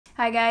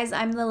Hi guys,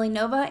 I'm Lily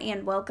Nova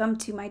and welcome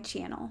to my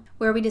channel,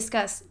 where we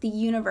discuss the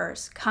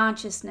universe,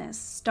 consciousness,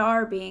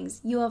 star beings,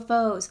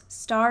 UFOs,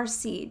 star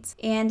seeds,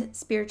 and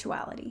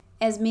spirituality.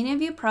 As many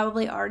of you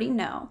probably already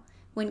know,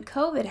 when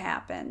COVID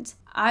happened,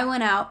 I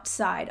went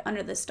outside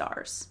under the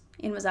stars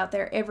and was out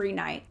there every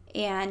night,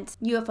 and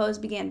UFOs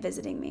began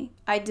visiting me.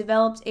 I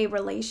developed a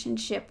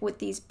relationship with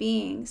these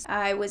beings.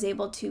 I was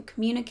able to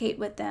communicate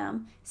with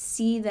them,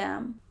 see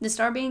them. The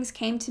star beings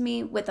came to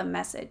me with a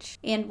message,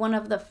 and one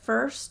of the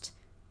first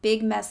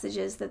big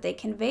messages that they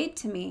conveyed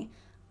to me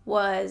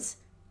was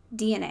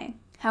DNA,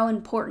 how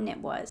important it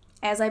was.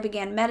 As I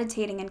began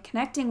meditating and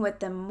connecting with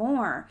them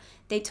more,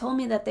 they told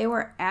me that they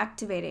were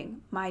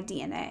activating my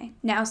DNA.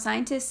 Now,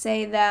 scientists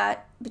say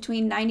that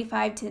between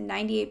 95 to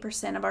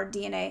 98% of our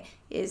DNA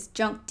is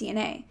junk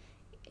DNA.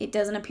 It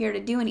doesn't appear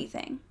to do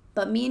anything.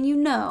 But me and you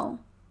know,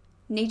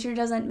 nature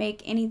doesn't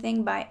make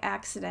anything by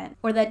accident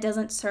or that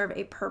doesn't serve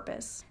a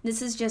purpose.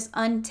 This is just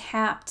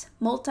untapped,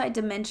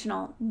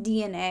 multidimensional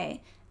DNA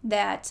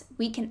that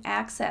we can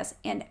access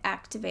and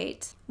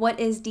activate. What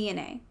is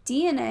DNA?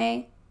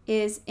 DNA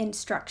is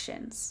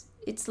instructions.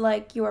 It's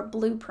like your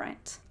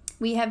blueprint.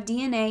 We have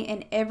DNA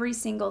in every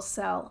single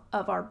cell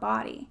of our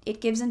body. It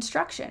gives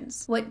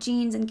instructions. What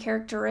genes and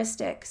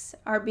characteristics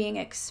are being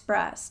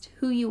expressed,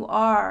 who you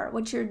are,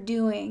 what you're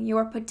doing,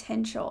 your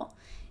potential.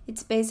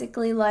 It's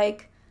basically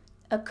like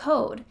a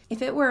code.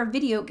 If it were a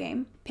video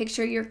game,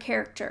 picture your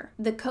character.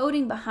 The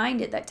coding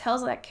behind it that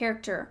tells that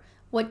character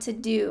what to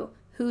do,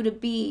 who to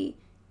be,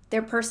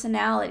 their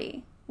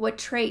personality, what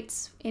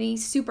traits, any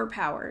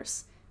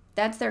superpowers.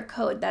 That's their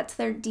code, that's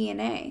their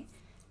DNA.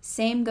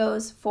 Same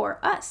goes for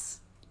us.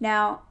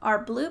 Now,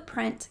 our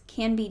blueprint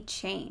can be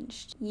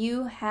changed.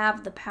 You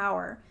have the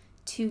power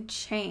to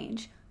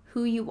change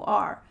who you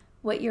are,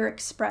 what you're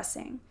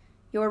expressing,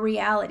 your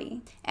reality.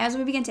 As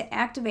we begin to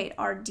activate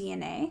our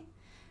DNA,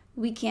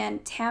 we can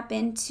tap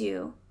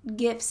into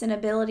gifts and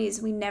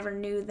abilities we never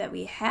knew that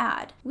we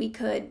had. We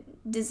could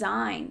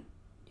design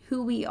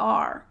who we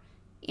are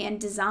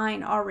and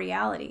design our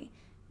reality.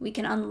 We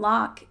can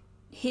unlock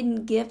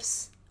hidden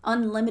gifts,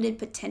 unlimited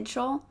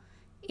potential,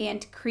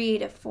 and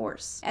creative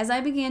force. As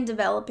I began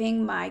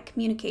developing my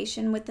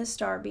communication with the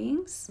star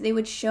beings, they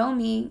would show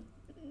me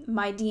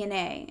my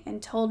DNA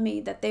and told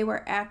me that they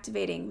were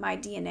activating my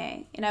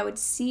DNA. And I would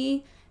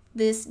see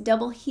this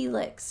double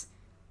helix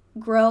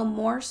grow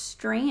more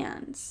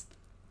strands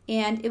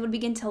and it would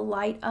begin to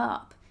light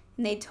up.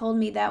 And they told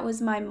me that was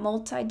my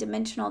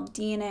multidimensional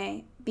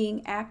DNA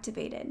being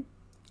activated.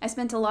 I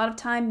spent a lot of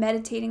time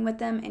meditating with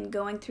them and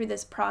going through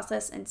this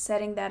process and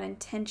setting that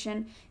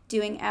intention,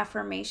 doing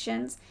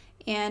affirmations,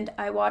 and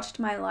I watched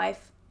my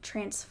life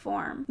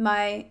transform.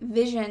 My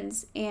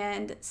visions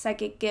and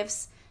psychic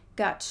gifts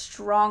got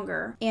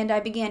stronger, and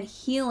I began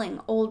healing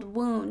old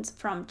wounds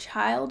from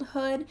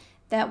childhood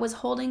that was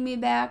holding me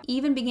back,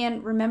 even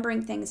began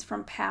remembering things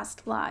from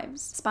past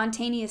lives.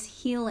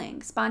 Spontaneous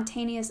healing,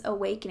 spontaneous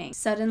awakening.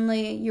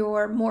 Suddenly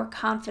you're more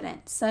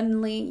confident.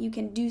 Suddenly you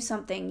can do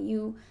something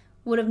you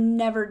would have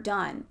never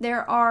done.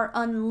 There are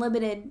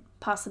unlimited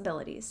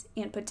possibilities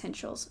and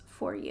potentials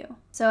for you.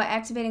 So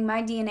activating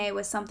my DNA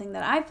was something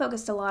that I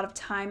focused a lot of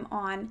time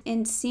on.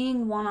 In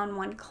seeing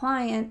one-on-one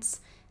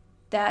clients,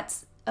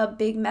 that's a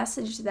big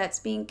message that's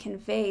being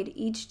conveyed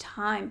each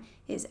time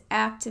is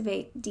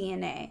activate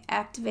DNA,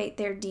 activate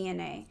their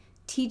DNA,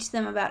 teach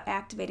them about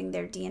activating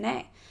their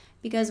DNA.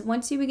 Because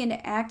once you begin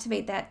to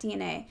activate that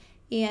DNA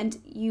and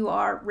you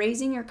are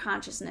raising your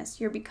consciousness,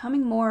 you're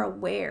becoming more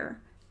aware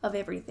of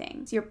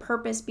everything. Your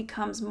purpose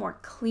becomes more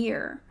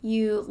clear.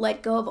 You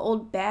let go of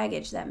old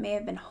baggage that may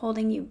have been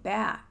holding you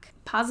back.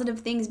 Positive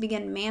things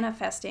begin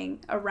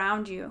manifesting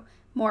around you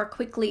more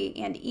quickly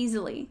and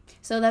easily.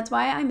 So that's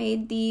why I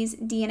made these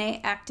DNA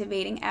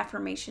activating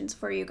affirmations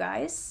for you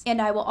guys. And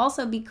I will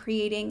also be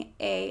creating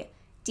a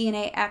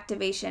DNA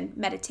activation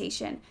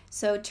meditation.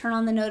 So turn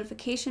on the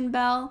notification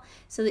bell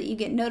so that you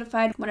get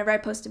notified whenever I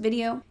post a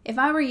video. If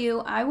I were you,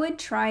 I would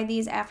try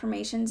these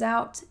affirmations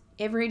out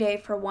every day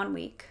for 1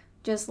 week.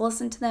 Just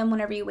listen to them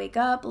whenever you wake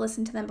up,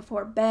 listen to them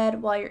before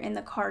bed, while you're in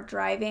the car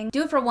driving.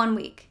 Do it for 1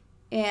 week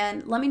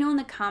and let me know in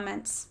the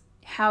comments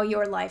how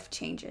your life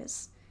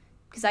changes.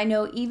 Because I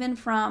know even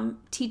from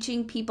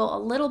teaching people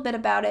a little bit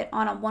about it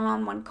on a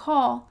one-on-one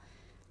call,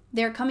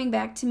 they're coming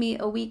back to me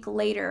a week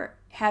later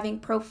having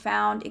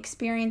profound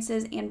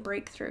experiences and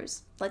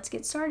breakthroughs. Let's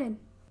get started.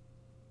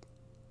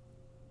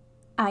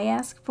 I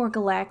ask for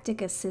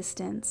galactic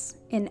assistance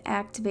in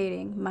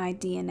activating my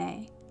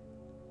DNA.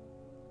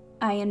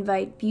 I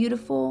invite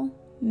beautiful,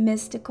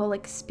 mystical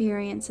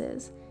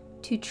experiences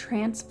to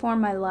transform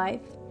my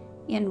life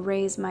and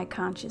raise my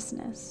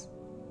consciousness.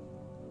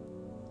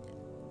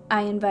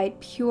 I invite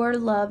pure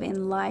love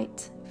and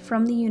light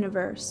from the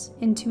universe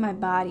into my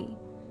body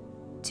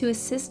to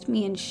assist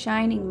me in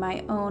shining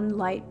my own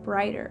light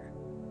brighter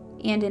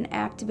and in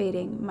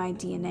activating my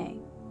DNA.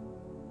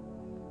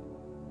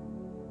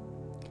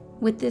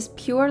 With this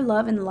pure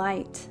love and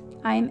light,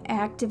 I am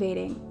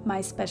activating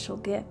my special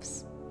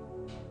gifts.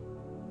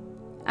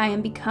 I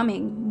am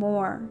becoming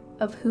more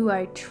of who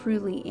I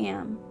truly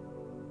am.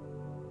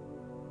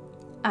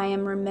 I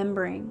am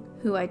remembering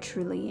who I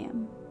truly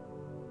am.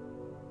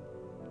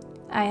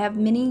 I have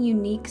many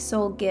unique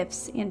soul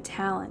gifts and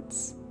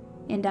talents,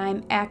 and I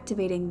am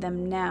activating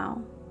them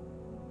now.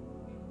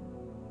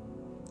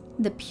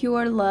 The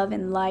pure love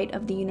and light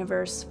of the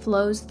universe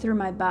flows through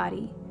my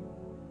body.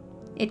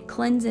 It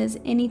cleanses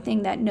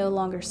anything that no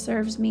longer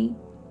serves me,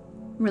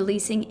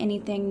 releasing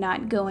anything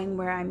not going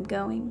where I'm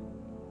going.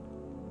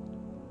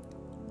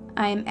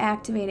 I am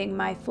activating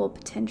my full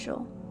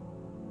potential.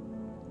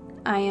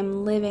 I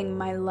am living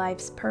my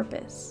life's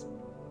purpose.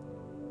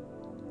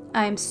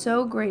 I am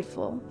so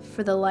grateful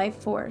for the life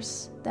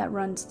force that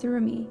runs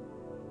through me.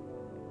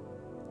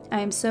 I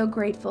am so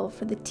grateful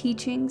for the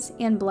teachings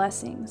and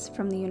blessings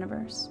from the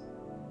universe.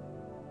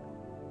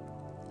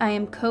 I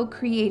am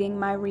co-creating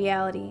my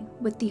reality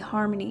with the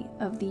harmony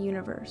of the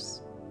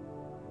universe.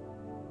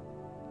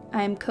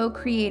 I am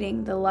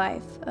co-creating the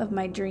life of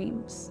my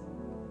dreams.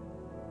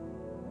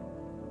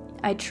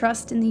 I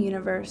trust in the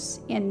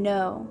universe and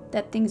know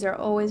that things are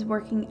always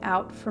working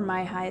out for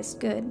my highest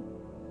good.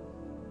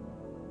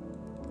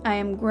 I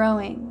am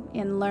growing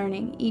and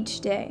learning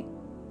each day.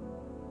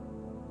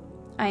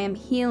 I am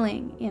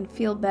healing and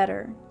feel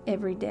better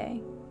every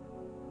day.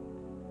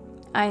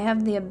 I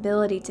have the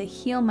ability to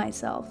heal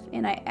myself,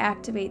 and I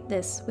activate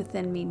this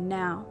within me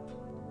now.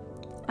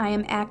 I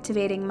am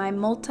activating my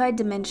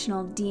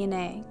multidimensional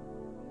DNA.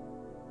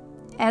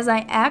 As I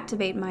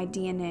activate my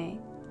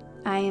DNA,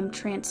 I am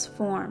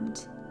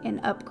transformed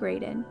and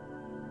upgraded.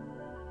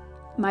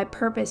 My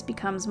purpose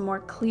becomes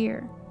more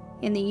clear,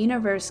 and the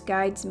universe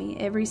guides me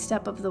every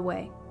step of the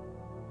way.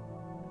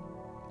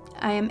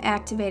 I am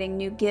activating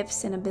new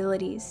gifts and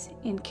abilities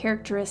and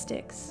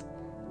characteristics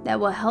that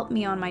will help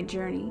me on my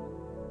journey.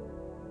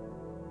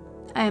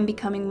 I am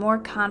becoming more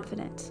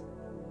confident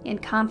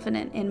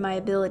in my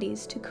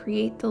abilities to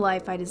create the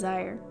life I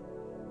desire.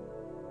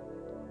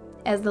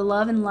 As the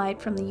love and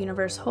light from the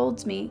universe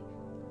holds me,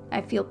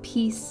 I feel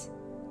peace,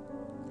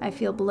 I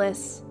feel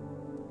bliss,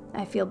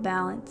 I feel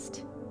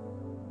balanced.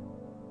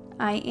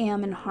 I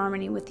am in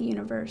harmony with the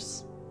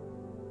universe.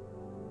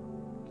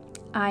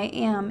 I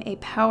am a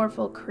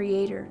powerful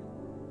creator.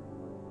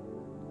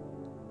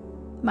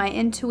 My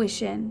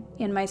intuition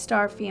and my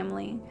star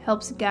family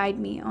helps guide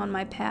me on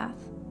my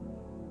path.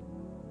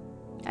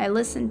 I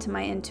listen to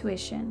my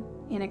intuition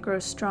and it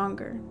grows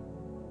stronger.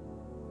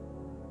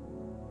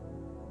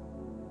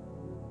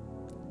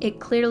 It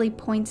clearly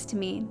points to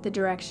me the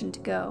direction to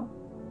go.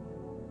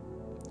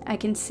 I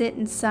can sit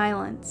in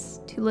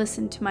silence to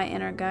listen to my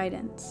inner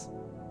guidance.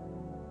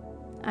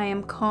 I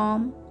am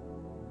calm.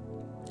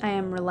 I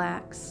am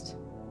relaxed.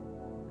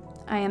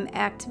 I am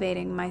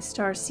activating my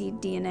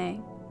Starseed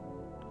DNA.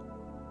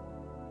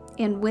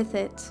 And with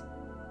it,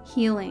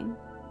 healing,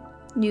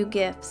 new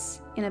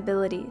gifts, and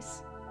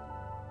abilities.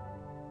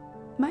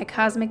 My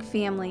cosmic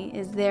family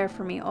is there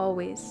for me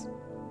always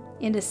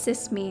and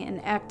assists me in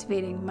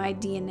activating my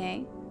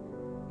DNA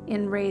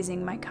and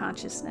raising my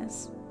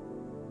consciousness.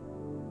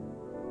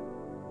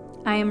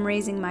 I am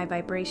raising my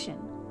vibration.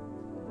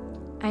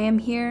 I am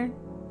here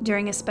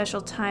during a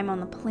special time on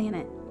the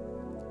planet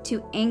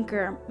to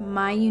anchor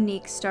my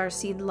unique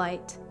starseed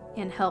light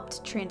and help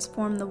to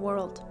transform the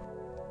world.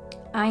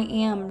 I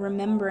am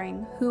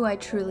remembering who I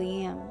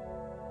truly am.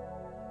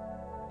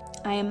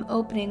 I am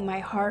opening my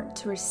heart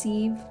to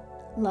receive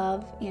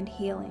love and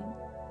healing.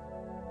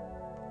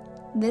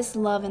 This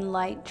love and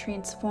light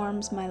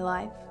transforms my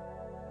life.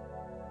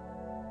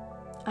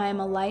 I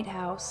am a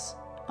lighthouse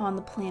on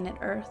the planet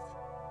Earth.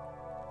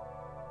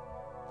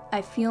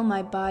 I feel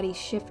my body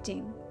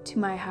shifting to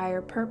my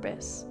higher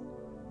purpose.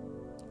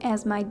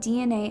 As my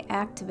DNA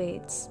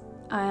activates,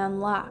 I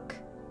unlock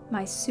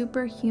my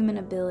superhuman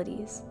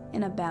abilities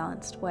in a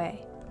balanced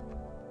way.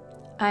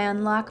 I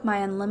unlock my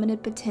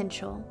unlimited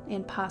potential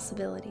and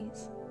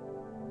possibilities.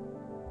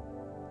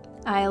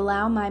 I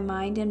allow my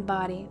mind and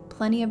body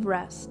plenty of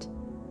rest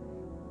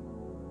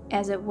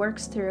as it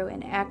works through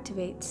and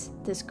activates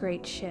this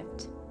great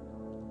shift.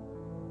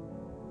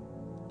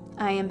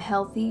 I am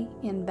healthy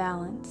and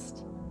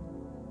balanced.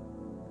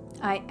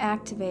 I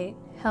activate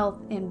health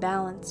and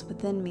balance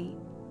within me.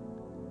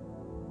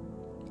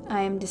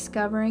 I am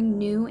discovering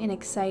new and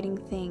exciting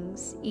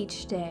things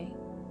each day.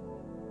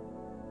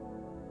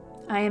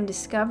 I am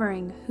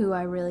discovering who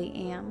I really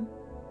am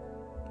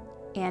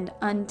and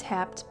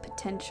untapped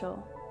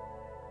potential.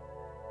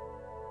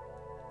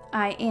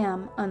 I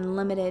am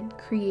unlimited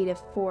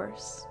creative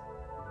force.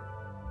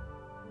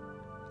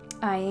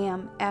 I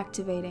am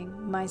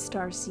activating my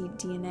Starseed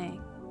DNA.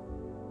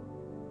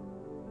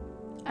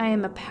 I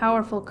am a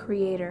powerful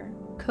creator,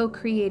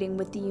 co-creating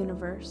with the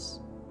universe.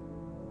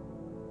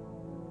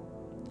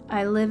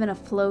 I live in a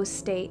flow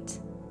state,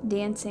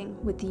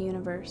 dancing with the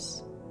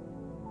universe.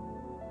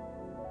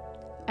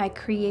 I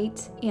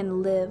create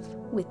and live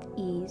with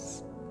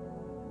ease.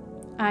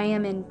 I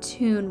am in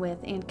tune with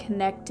and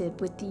connected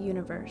with the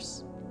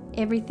universe.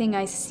 Everything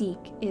I seek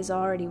is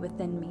already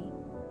within me.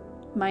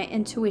 My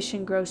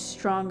intuition grows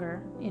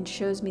stronger and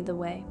shows me the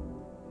way.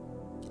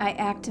 I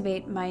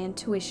activate my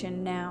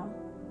intuition now.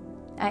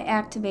 I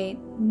activate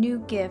new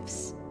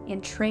gifts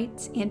and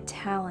traits and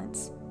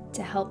talents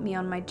to help me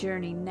on my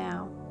journey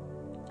now.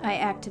 I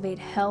activate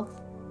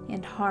health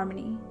and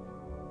harmony.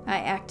 I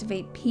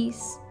activate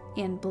peace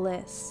and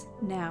bliss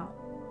now.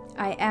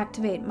 I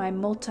activate my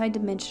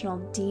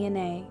multidimensional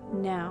DNA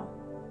now.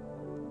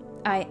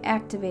 I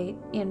activate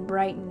and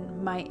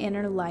brighten my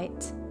inner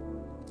light.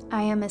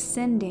 I am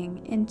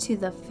ascending into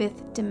the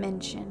 5th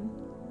dimension,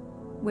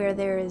 where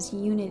there is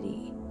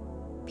unity,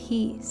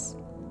 peace,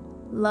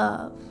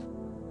 love,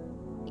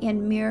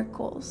 and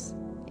miracles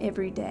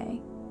every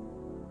day.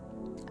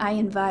 I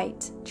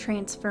invite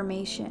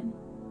transformation.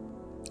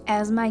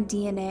 As my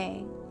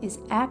DNA is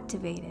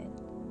activated,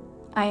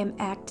 I am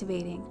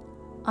activating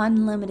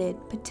unlimited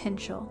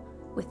potential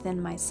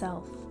within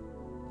myself.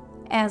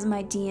 As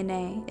my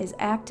DNA is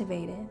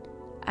activated,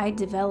 I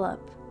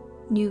develop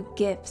new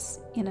gifts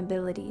and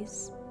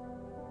abilities.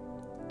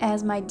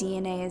 As my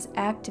DNA is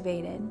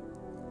activated,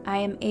 I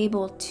am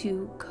able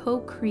to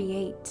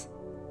co-create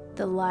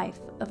the life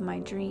of my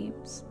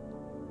dreams.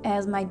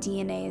 As my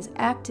DNA is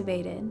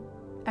activated,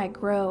 I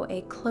grow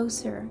a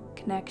closer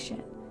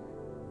connection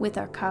with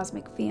our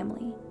cosmic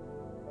family.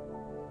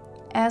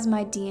 As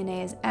my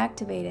DNA is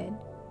activated,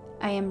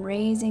 I am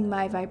raising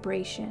my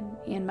vibration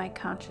and my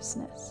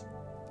consciousness.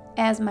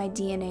 As my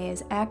DNA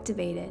is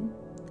activated,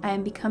 I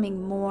am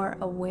becoming more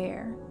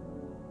aware.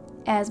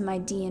 As my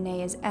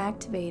DNA is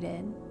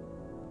activated,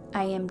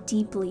 I am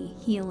deeply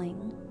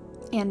healing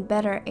and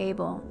better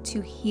able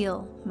to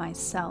heal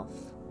myself.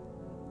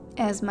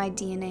 As my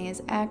DNA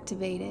is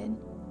activated,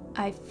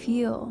 I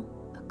feel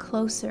a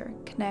closer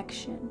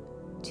connection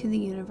to the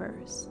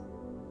universe.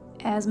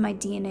 As my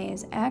DNA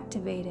is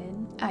activated,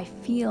 I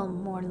feel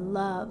more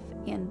love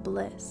and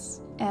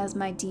bliss. As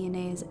my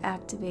DNA is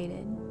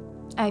activated,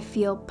 I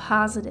feel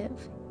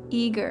positive,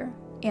 eager,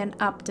 and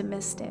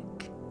optimistic.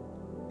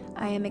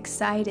 I am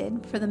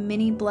excited for the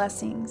many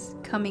blessings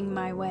coming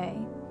my way.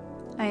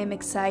 I am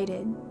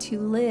excited to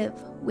live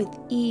with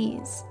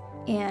ease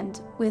and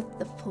with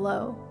the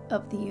flow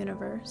of the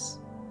universe.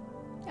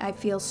 I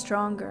feel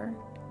stronger.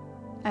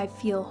 I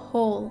feel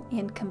whole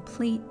and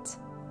complete.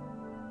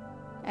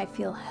 I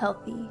feel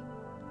healthy.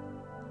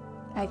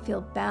 I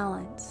feel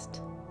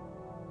balanced.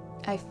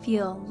 I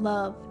feel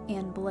love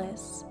and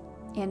bliss,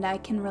 and I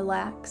can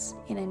relax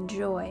and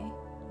enjoy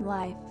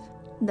life.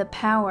 The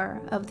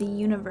power of the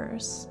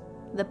universe,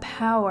 the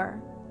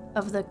power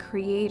of the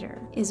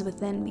Creator is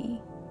within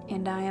me,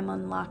 and I am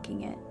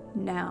unlocking it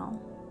now.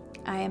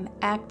 I am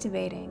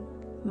activating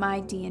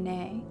my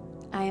DNA.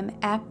 I am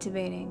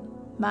activating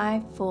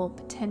my full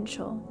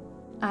potential.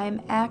 I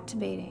am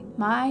activating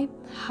my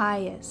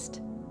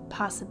highest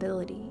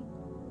possibility.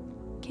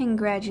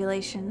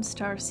 Congratulations,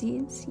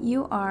 Starseeds.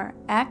 You are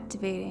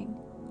activating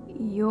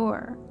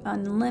your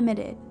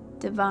unlimited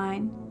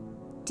divine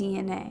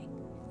DNA.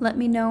 Let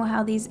me know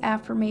how these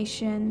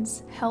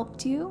affirmations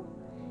helped you,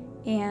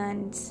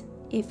 and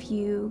if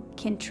you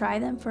can try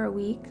them for a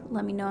week,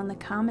 let me know in the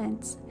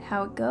comments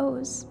how it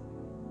goes.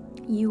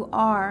 You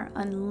are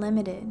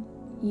unlimited.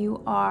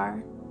 You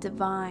are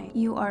divine.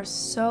 You are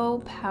so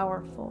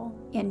powerful,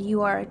 and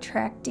you are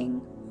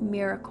attracting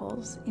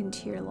miracles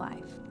into your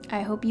life.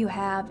 I hope you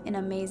have an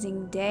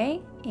amazing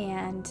day,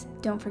 and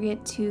don't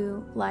forget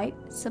to like,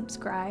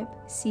 subscribe.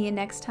 See you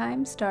next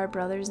time, Star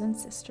Brothers and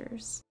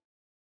Sisters.